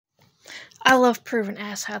I love proving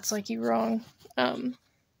asshats like you wrong.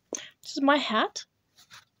 This is my hat.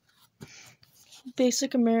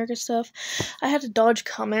 Basic America stuff. I had a Dodge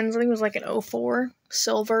Cummins. I think it was like an '04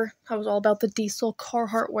 silver. I was all about the diesel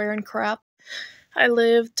Carhartt wearing crap. I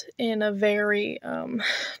lived in a very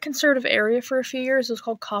conservative area for a few years. It was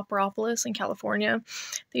called Copperopolis in California.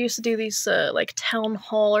 They used to do these like town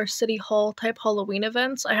hall or city hall type Halloween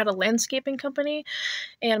events. I had a landscaping company,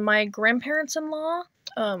 and my grandparents-in-law,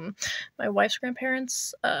 my wife's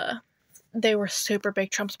grandparents, they were super big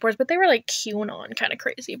Trump supporters, but they were like QAnon kind of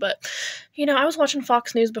crazy. But I was watching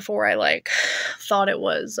Fox News before I like thought it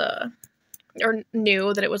was or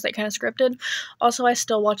knew that it was like kind of scripted. Also, I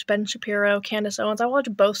still watch Ben Shapiro, Candace Owens. I watch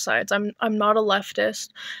both sides. I'm not a leftist.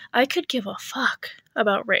 I could give a fuck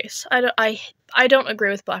about race. I don't agree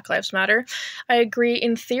with Black Lives Matter. I agree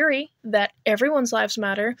in theory that everyone's lives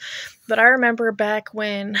matter, but I remember back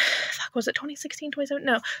when, fuck, was it 2016, 2017?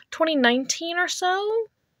 No, 2019 or so?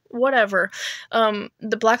 Whatever.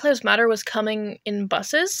 The Black Lives Matter was coming in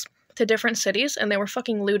buses to different cities, and they were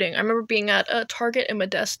fucking looting. I remember being at a Target in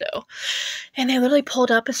Modesto, and they literally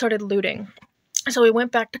pulled up and started looting. So we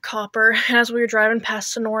went back to Copper, and as we were driving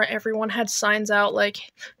past Sonora, everyone had signs out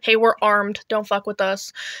like, hey, we're armed, don't fuck with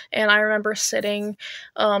us. And I remember sitting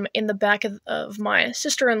in the back of my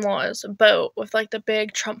sister-in-law's boat with like the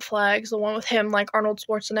big Trump flags, the one with him, like Arnold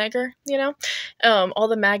Schwarzenegger, all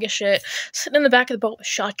the MAGA shit, sitting in the back of the boat with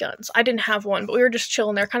shotguns. I didn't have one, but we were just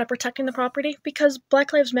chilling there, kind of protecting the property, because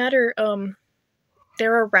Black Lives Matter,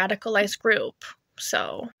 they're a radicalized group.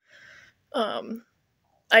 So, I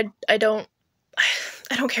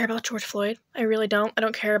don't care about George Floyd. I really don't. I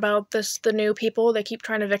don't care about the new people they keep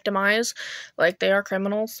trying to victimize. Like, they are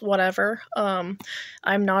criminals, whatever. I'm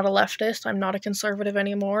not a leftist. I'm not a conservative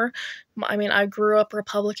anymore. I mean, I grew up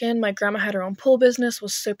Republican. My grandma had her own pool business,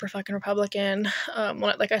 was super fucking Republican.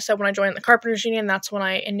 Like I said, when I joined the Carpenters Union, that's when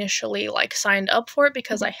I initially, like, signed up for it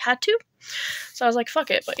because I had to. So I was like, fuck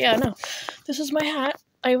it. But yeah, no. This is my hat.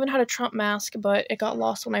 I even had a Trump mask, but it got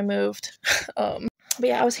lost when I moved. But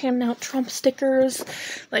yeah, I was handing out Trump stickers.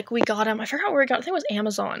 Like, we got them. I forgot where we got it. I think it was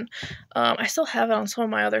Amazon. I still have it on some of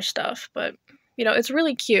my other stuff, but it's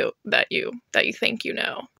really cute that you think you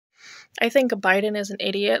know. I think Biden is an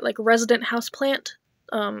idiot, like resident houseplant.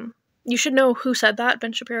 You should know who said that,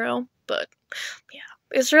 Ben Shapiro. But yeah,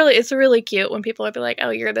 it's really cute when people are like,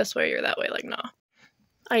 oh, you're this way, you're that way. Like, nah.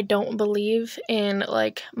 I don't believe in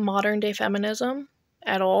like modern day feminism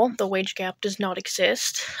at all. The wage gap does not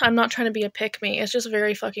exist. I'm not trying to be a pick-me. It's just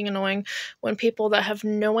very fucking annoying when people that have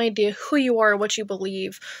no idea who you are or what you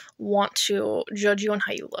believe want to judge you on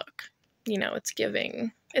how you look. It's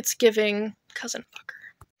giving cousin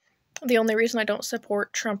fucker. The only reason I don't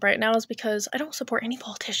support Trump right now is because I don't support any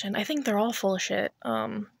politician. I think they're all full of shit.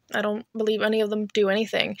 I don't believe any of them do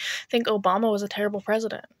anything. I think Obama was a terrible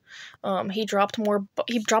president. He dropped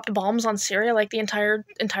bombs on Syria like the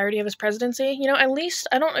entirety of his presidency. At least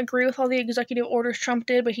I don't agree with all the executive orders Trump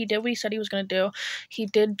did, but he did what he said he was going to do. He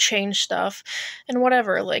did change stuff and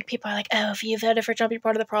whatever. Like, people are like, oh, if you voted for Trump, you're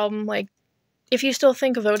part of the problem. Like, if you still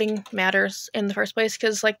think voting matters in the first place,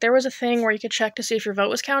 because like there was a thing where you could check to see if your vote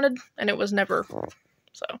was counted, and it was never.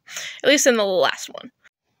 So, at least in the last one.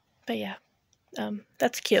 But yeah,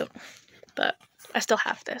 that's cute. But I still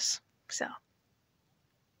have this, so.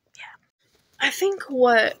 I think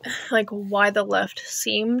why the left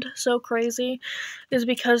seemed so crazy is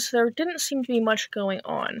because there didn't seem to be much going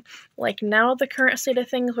on. Like, now the current state of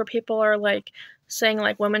things where people are like saying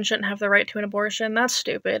like women shouldn't have the right to an abortion, that's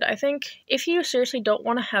stupid. I think if you seriously don't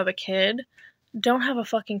want to have a kid, don't have a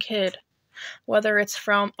fucking kid. Whether it's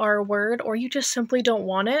from our word or you just simply don't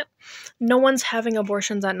want it, no one's having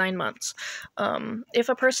abortions at 9 months. If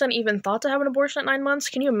a person even thought to have an abortion at 9 months,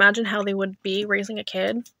 can you imagine how they would be raising a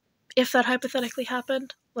kid? If that hypothetically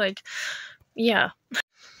happened, like, yeah.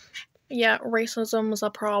 Yeah, racism is a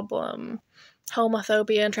problem.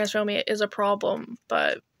 Homophobia and transphobia is a problem,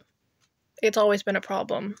 but it's always been a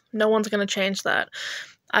problem. No one's gonna change that.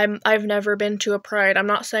 I've never been to a pride. I'm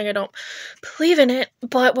not saying I don't believe in it,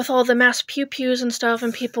 but with all the mass pew-pews and stuff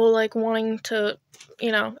and people, like, wanting to,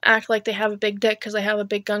 act like they have a big dick because they have a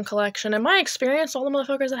big gun collection, in my experience, all the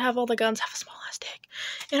motherfuckers that have all the guns have a small-ass dick,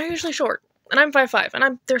 and are usually short. And I'm 5'5",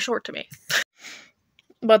 and they're short to me.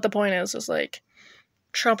 But the point is like,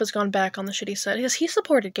 Trump has gone back on the shit he said. He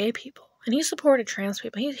supported gay people, and he supported trans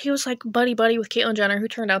people. He was like buddy-buddy with Caitlyn Jenner, who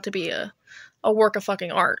turned out to be a work of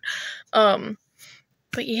fucking art.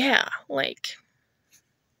 But yeah, like,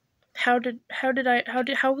 how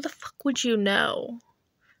the fuck would you know?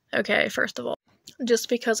 Okay, first of all, just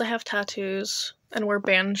because I have tattoos and wear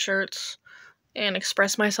band shirts and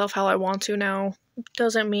express myself how I want to now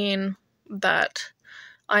doesn't mean that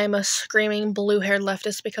I am a screaming blue-haired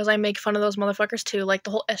leftist because I make fun of those motherfuckers too, like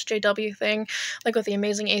the whole SJW thing, like with the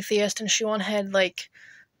Amazing Atheist and Shoe on Head, like,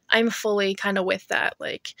 I'm fully kind of with that.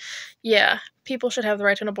 Like, yeah, people should have the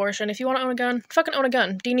right to an abortion. If you want to own a gun, fucking own a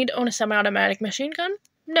gun. Do you need to own a semi-automatic machine gun?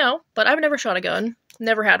 No, but I've never shot a gun.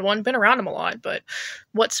 Never had one. Been around them a lot, but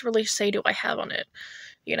what's really say do I have on it?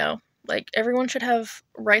 You know? Like, everyone should have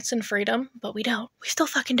rights and freedom, but we don't. We still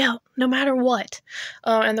fucking don't, no matter what.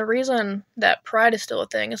 And the reason that pride is still a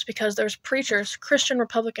thing is because there's preachers, Christian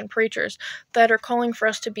Republican preachers, that are calling for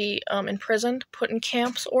us to be imprisoned, put in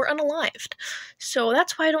camps, or unalived. So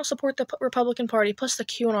that's why I don't support the Republican Party, plus the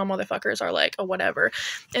QAnon motherfuckers are like, oh, whatever.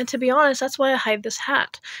 And to be honest, that's why I hide this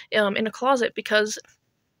hat in a closet, because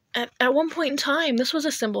at one point in time, this was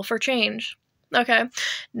a symbol for change. Okay,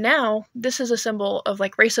 now this is a symbol of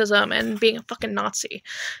like racism and being a fucking Nazi.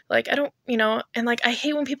 Like, I don't, and like, I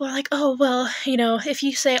hate when people are like, oh, well, if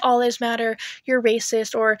you say all lives matter, you're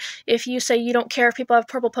racist, or if you say you don't care if people have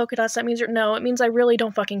purple polka dots, that means no, it means I really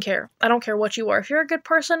don't fucking care. I don't care what you are. If you're a good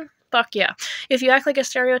person, fuck yeah. If you act like a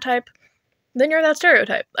stereotype, then you're that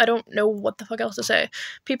stereotype. I don't know what the fuck else to say.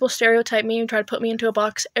 People stereotype me and try to put me into a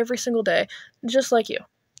box every single day, just like you.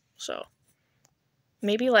 So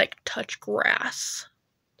maybe like touch grass.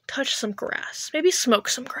 Touch some grass. Maybe smoke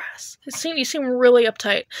some grass. You seem really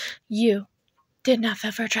uptight. You did not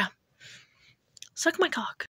ever jump. Suck my cock.